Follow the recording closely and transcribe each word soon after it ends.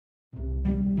I'm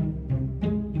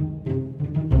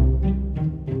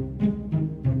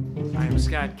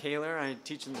Scott Kahler. I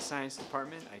teach in the science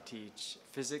department. I teach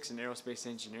physics and aerospace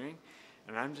engineering.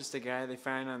 And I'm just a guy they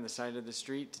find on the side of the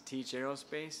street to teach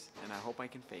aerospace, and I hope I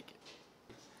can fake it.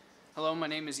 Hello, my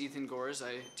name is Ethan Goers.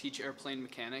 I teach airplane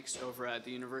mechanics over at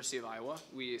the University of Iowa.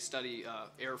 We study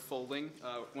air folding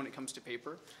when it comes to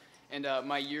paper. And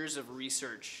my years of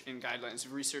research and guidelines,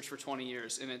 research for 20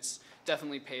 years, and it's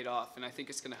definitely paid off, and I think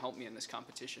it's going to help me in this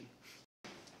competition.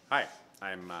 Hi,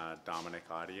 I'm Dominic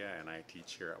Audia, and I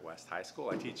teach here at West High School.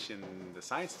 I teach in the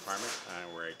science department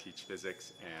where I teach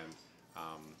physics and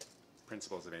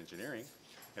principles of engineering.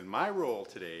 And my role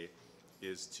today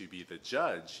is to be the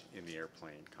judge in the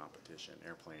airplane competition,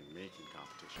 airplane making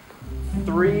competition.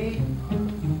 3,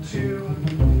 2,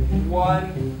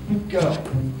 1, go.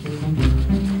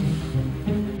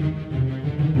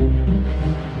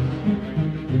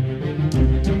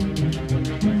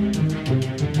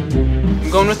 I'm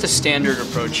going with the standard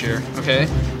approach here, okay?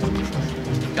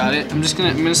 Got it? I'm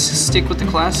gonna stick with the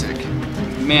classic.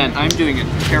 Man, I'm doing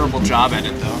a terrible job at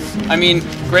it though. I mean,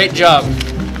 great job.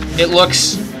 It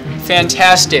looks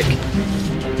fantastic.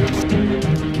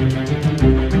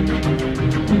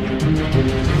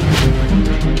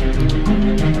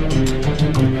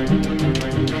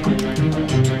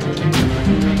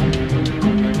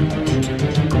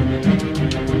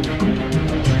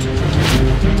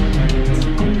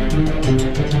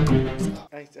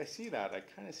 I see that. I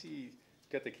kind of see you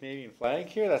got the Canadian flag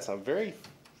here. That's a very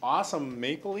awesome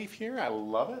maple leaf here. I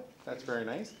love it. That's very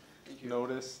nice.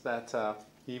 Notice that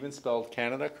he even spelled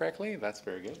Canada correctly. That's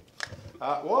very good.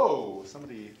 Whoa,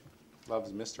 somebody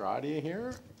loves Mr. Audia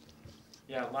here.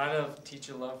 Yeah, a lot of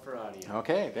teacher love for audio.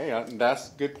 Okay, there you go. And that's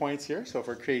good points here. So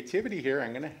for creativity here,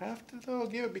 I'm going to have to though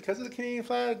give it, because of the Canadian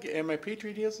flag and my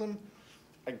patriotism,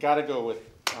 I got to go with it.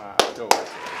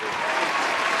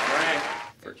 Right.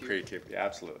 For creativity,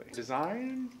 absolutely.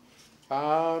 Design,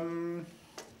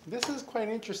 this is quite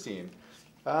interesting.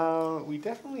 We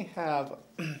definitely have,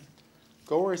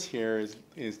 Goers here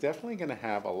is definitely going to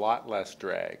have a lot less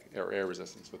drag or air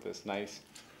resistance with this nice,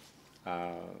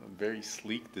 very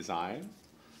sleek design.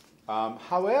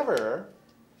 However,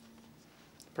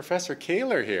 Professor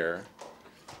Kahler here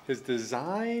has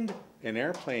designed an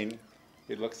airplane,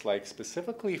 it looks like,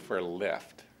 specifically for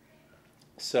lift.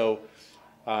 So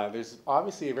there's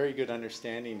obviously a very good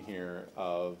understanding here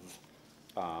of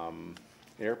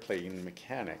airplane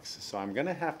mechanics. So I'm going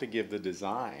to have to give the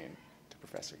design to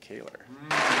Professor Kahler.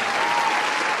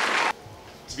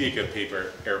 To be a good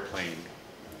paper airplane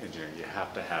engineer, you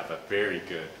have to have a very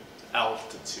good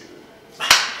altitude.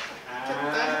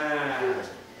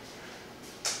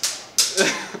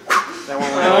 That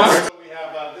one went So over. we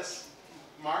have this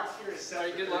mark here is set.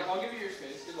 Alright, good luck. I'll give you your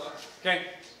space. Good luck. Okay.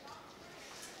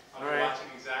 I'm All right. watching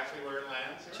exactly where it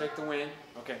lands here. Check the wind.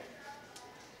 Okay.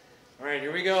 All right,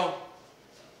 here we go.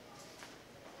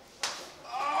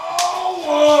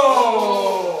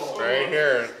 Oh! Right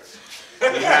here.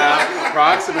 We have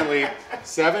approximately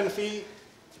 7 feet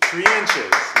 3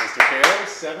 inches, Mr. Kahler.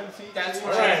 7 feet. That's 3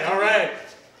 what inches. I have to All right.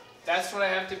 That's what I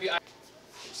have to be.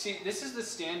 See, this is the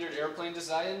standard airplane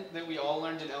design that we all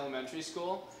learned in elementary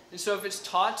school. And so if it's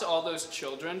taught to all those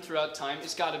children throughout time,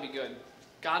 it's got to be good.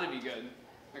 Got to be good.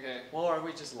 Okay. Well, are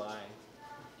we just lying?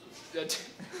 Right.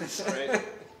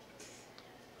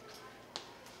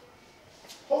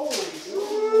 Holy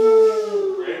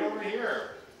smokes! Right over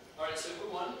here. All right. So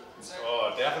who won?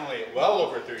 Oh, definitely well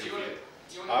over 30 Do you wanna- feet.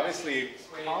 do you wanna- Obviously,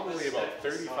 Wait, probably let's about set-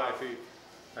 35 feet.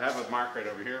 I have a mark right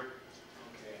over here.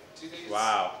 Okay. Do you think it's,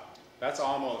 Wow. That's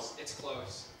almost. it's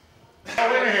close?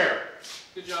 Oh, in here.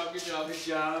 Good job. Good job. Good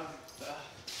job. Thank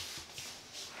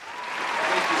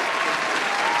you.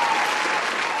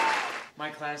 My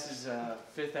class is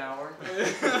 5th hour,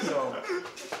 so.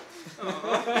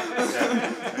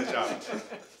 Yeah, good job.